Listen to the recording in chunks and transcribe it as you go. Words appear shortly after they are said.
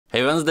Hey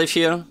everyone, Dave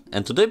here,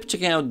 and today we're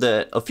checking out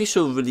the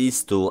official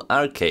release to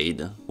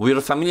ARKADE. We're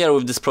familiar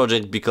with this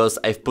project because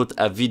I've put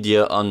a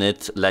video on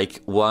it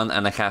like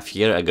 1.5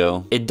 years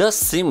ago. It does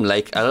seem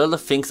like a lot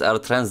of things are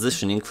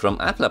transitioning from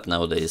AppLab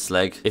nowadays,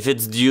 like if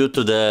it's due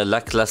to the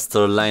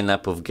lackluster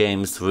lineup of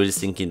games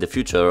releasing in the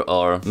future,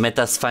 or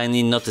Meta's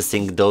finally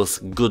noticing those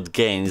good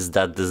games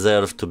that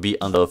deserve to be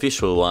on the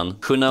official one.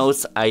 Who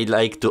knows, I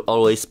like to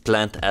always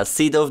plant a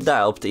seed of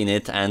doubt in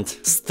it and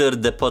stir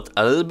the pot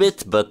a little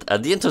bit, but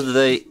at the end of the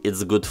day,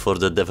 it's good for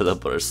the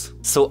developers.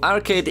 So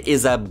ARKADE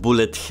is a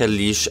bullet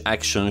hellish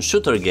action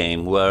shooter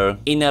game where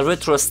in a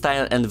retro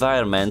style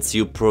environment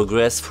you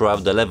progress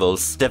throughout the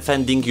levels,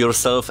 defending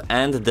yourself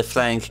and the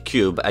flying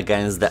cube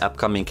against the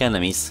upcoming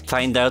enemies,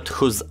 find out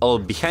who's all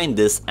behind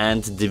this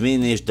and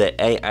diminish the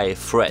AI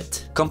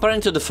threat.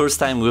 Comparing to the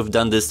first time we've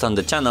done this on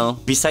the channel,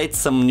 besides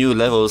some new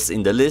levels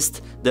in the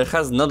list, there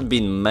has not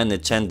been many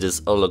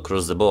changes all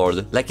across the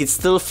board. Like, it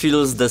still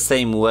feels the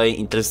same way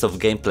in terms of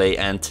gameplay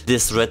and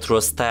this retro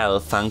style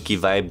funky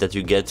vibe that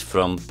you get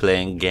from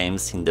playing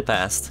games in the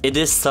past. It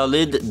is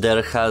solid,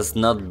 there has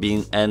not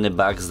been any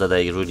bugs that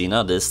I really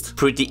noticed.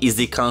 Pretty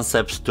easy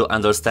concept to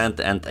understand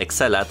and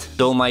excel at,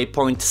 though my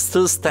point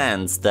still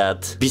stands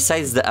that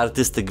besides the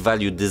artistic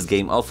value this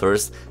game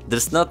offers,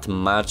 there's not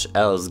much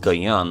else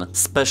going on,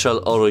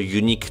 special or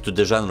unique to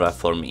the genre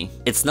for me.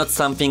 It's not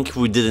something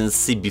we didn't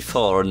see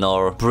before,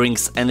 nor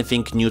brings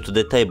anything new to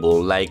the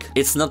table, like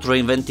it's not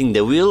reinventing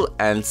the wheel,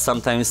 and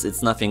sometimes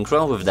it's nothing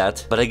wrong with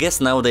that, but I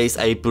guess nowadays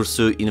I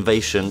pursue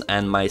innovation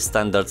and my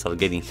standards are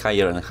getting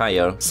higher and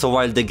higher, so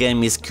while the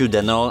game is cute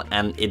and all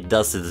and it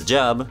does its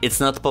job,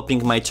 it's not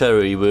popping my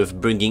cherry with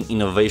bringing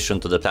innovation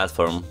to the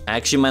platform. I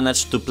actually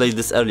managed to play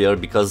this earlier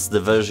because the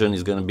version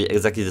is gonna be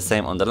exactly the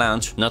same on the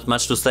launch. Not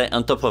much to say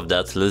on top of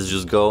that, let's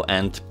just go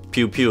and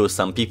pew pew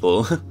some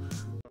people.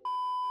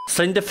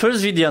 So in the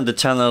first video on the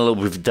channel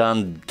we've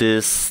done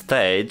this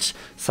stage,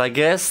 so I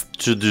guess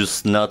to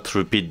just not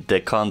repeat the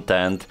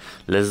content,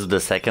 let's do the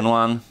second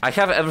one. I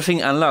have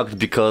everything unlocked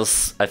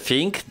because I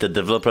think the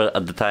developer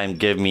at the time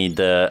gave me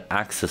the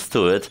access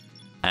to it,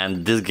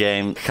 and this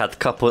game had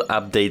couple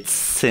updates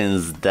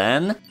since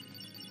then.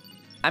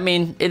 I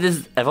mean, it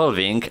is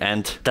evolving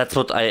and that's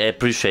what I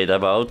appreciate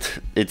about.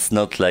 It's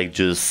not like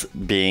just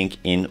being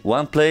in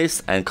one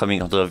place and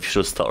coming onto the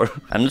official store.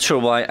 I'm not sure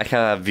why I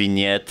have a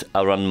vignette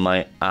around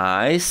my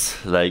eyes,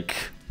 like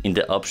in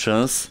the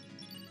options.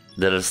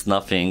 There's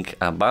nothing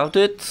about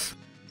it,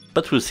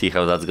 but we'll see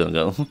how that's gonna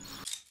go.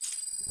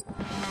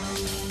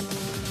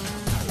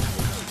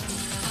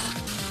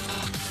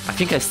 I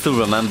think I still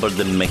remember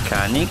the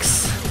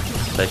mechanics.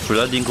 Like,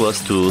 reloading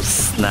was to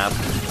snap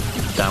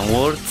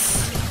downwards.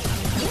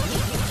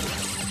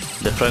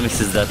 The premise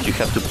is that you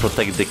have to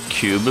protect the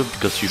cube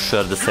because you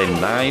share the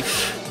same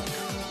knife.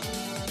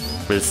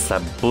 There's a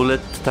bullet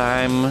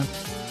time.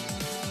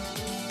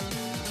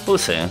 We'll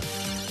see.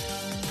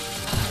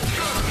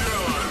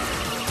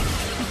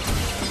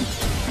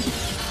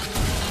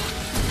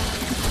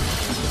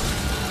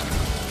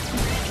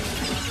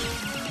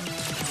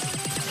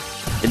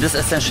 It is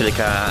essentially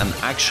like an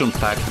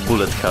action-packed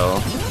bullet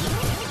hell.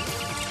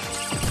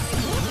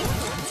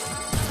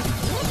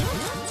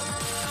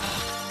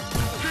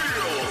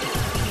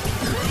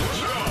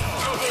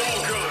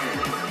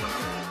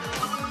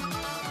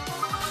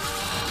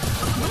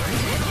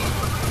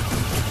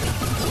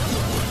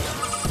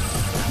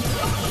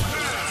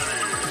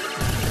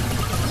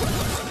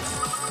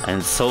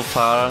 And so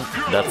far,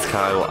 that's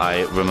how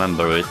I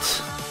remember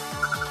it.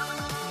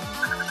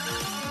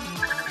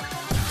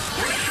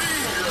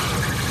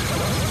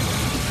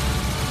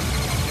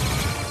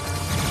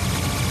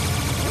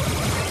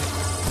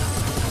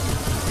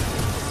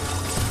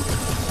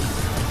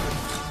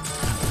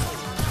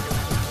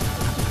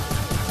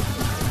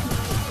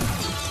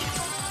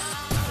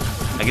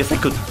 I guess I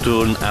could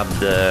turn up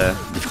the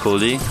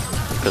difficulty,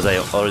 because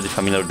I'm already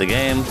familiar with the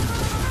game.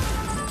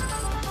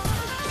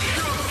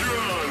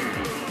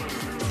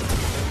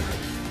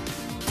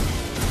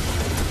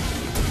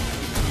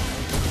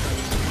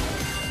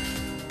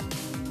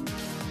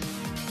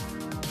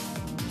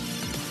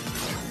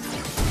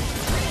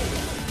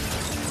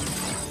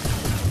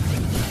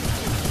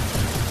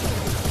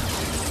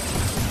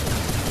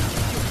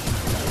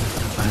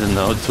 I don't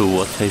know to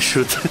what I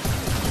shoot.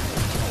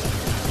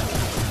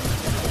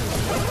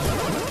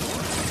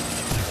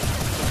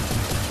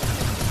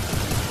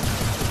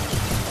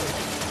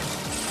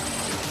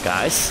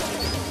 Guys?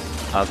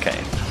 Okay,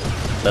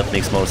 that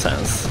makes more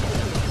sense.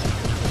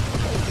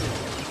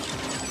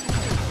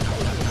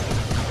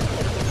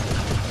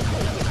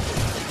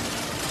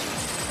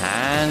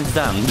 And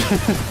done.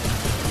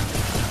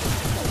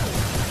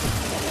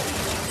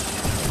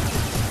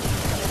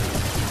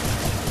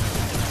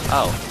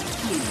 Oh.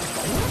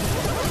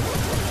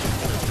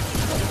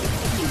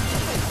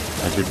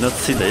 I did not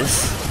see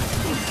this.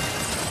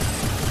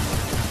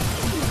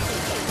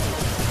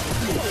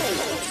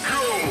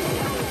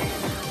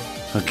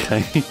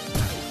 Okay.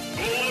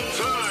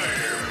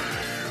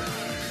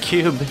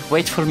 Cube,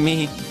 wait for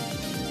me.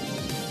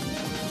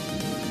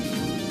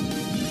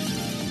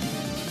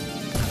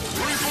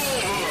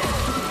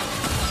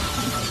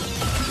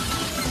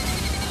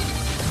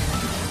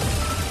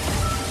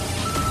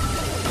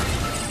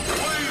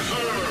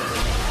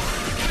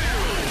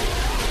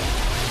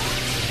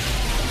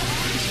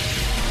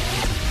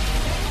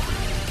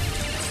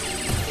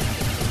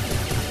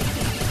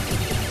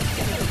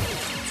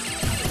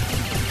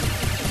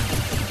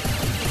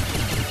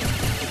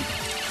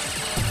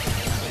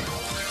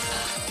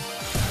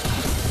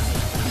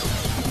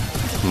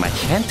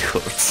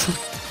 records.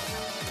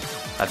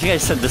 I think I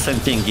said the same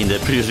thing in the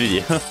previous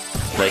video.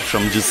 Like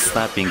from just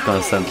snapping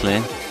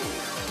constantly.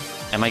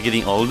 Am I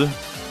getting old?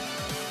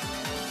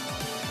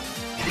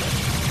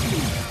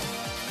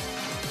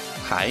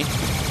 Hi.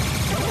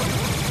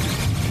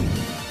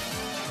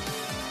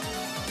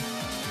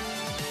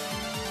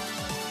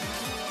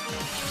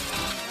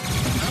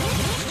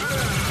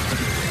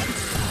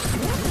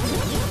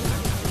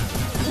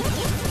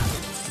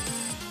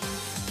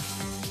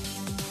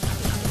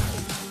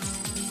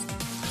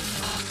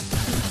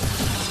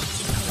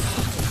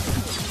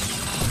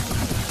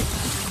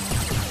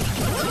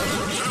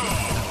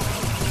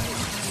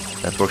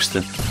 That works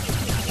too.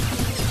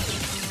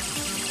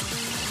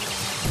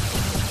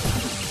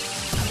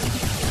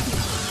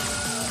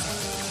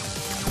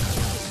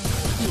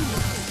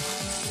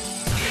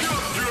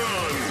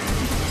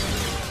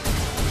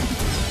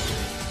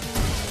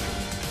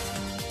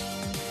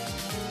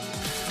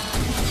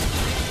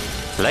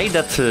 I like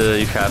that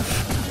you have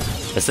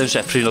essentially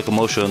a free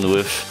locomotion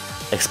with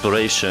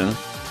exploration.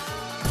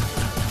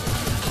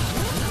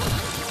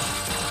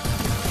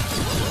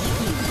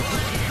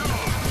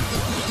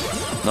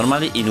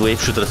 Normally in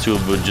wave shooters you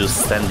would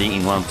just standing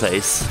in one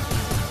place.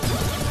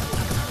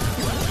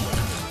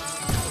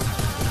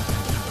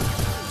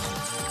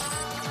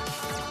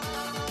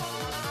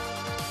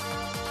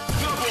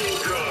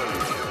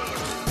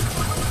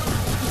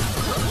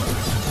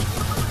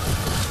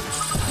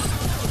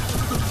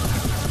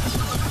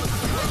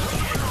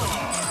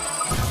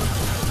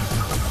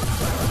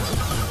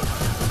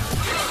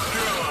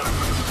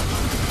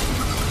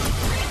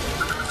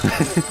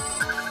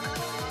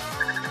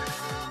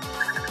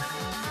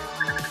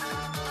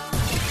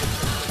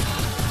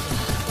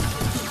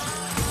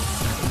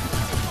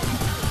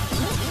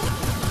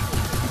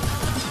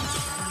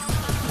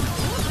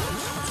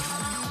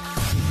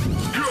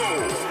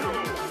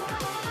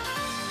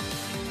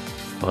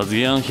 What's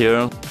going on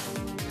here?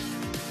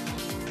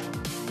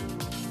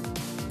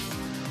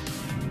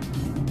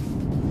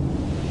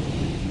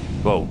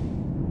 Whoa.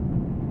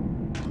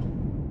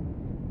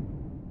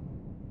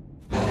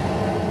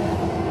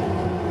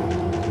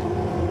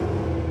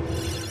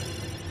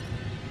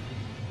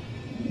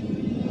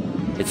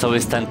 It's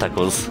always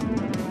tentacles.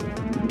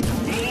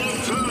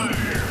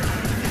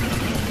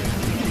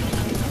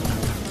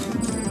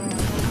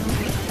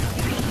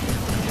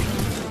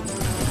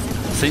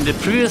 So in the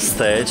previous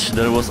stage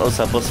there was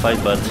also a boss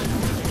fight, but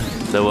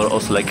there were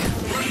also like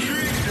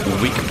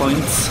weak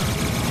points.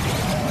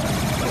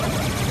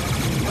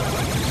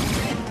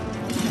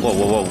 Whoa,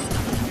 whoa, whoa.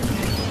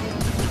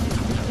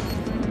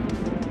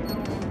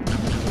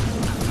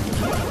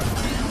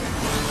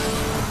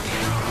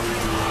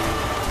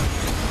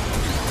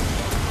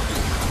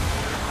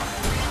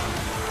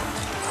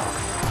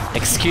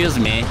 Excuse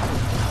me.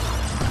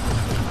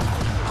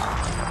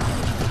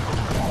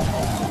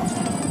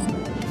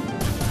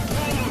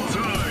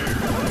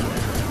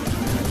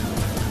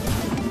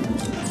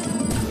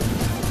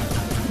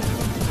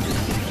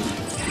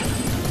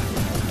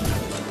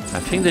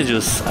 I think they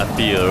just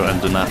appear and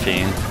do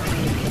nothing.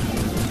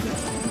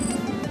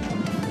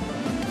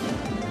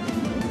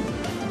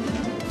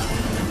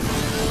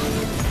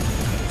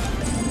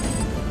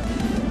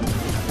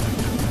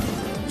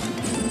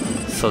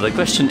 So the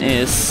question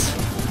is,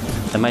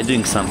 am I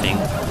doing something?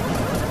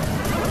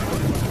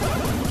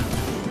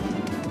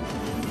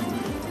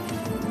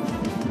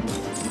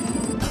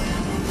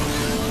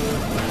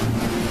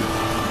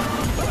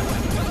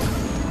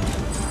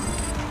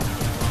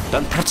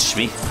 Don't touch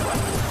me.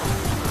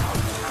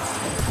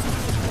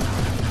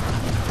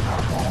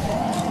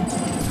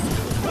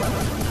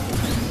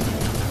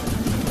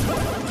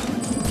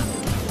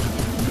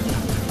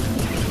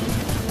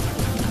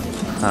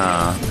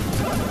 Ah.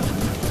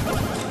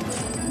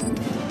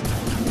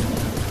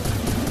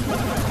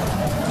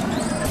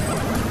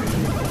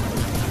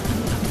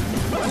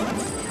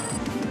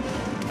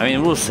 I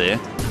mean, we'll see.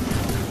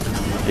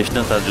 If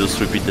not, I'll just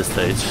repeat the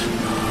stage.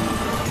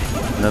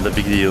 Not a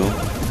big deal.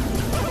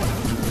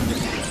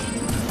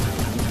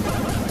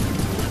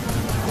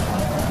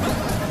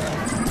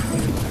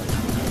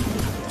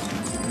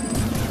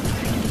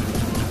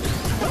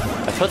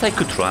 I thought I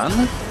could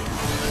run.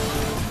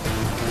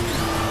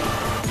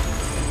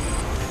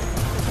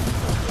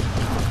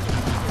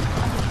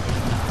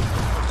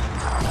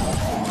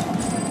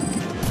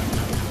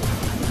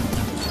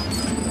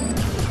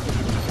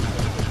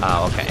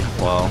 Ah, okay,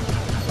 well,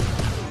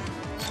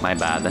 my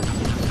bad.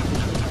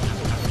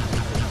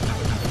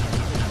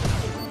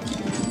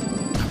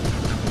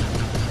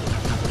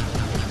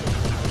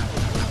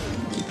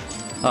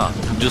 Oh,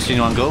 just in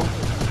one go?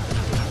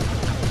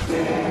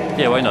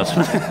 Yeah, why not?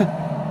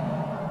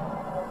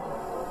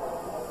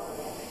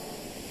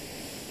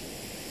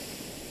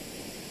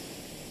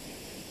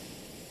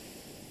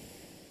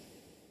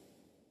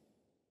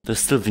 To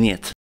jest still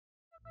vignette.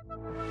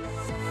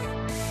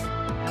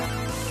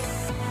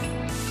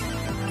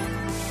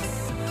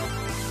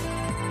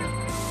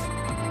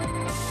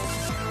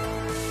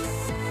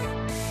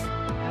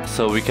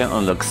 So we can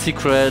unlock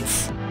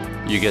secrets,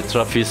 you get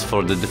trophies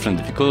for the different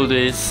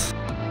difficulties.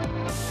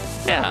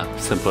 Yeah,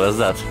 simple as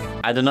that.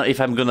 I don't know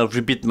if I'm gonna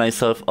repeat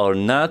myself or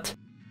not,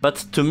 but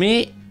to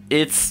me,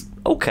 it's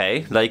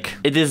okay. Like,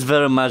 it is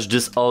very much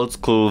this old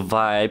school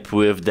vibe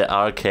with the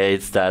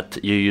arcades that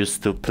you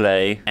used to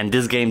play, and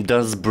this game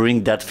does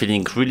bring that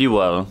feeling really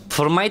well.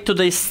 For my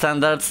today's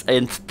standards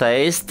and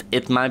taste,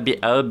 it might be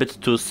a little bit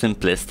too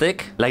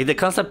simplistic. Like, the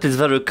concept is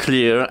very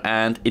clear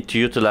and it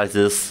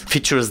utilizes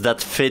features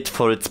that fit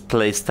for its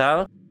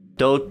playstyle.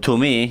 Though to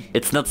me,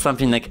 it's not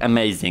something like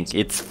amazing,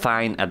 it's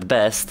fine at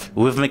best,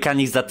 with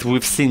mechanics that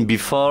we've seen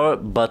before,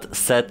 but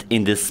set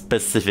in this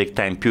specific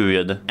time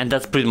period. And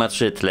that's pretty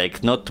much it,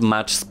 like not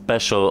much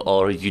special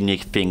or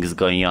unique things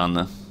going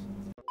on.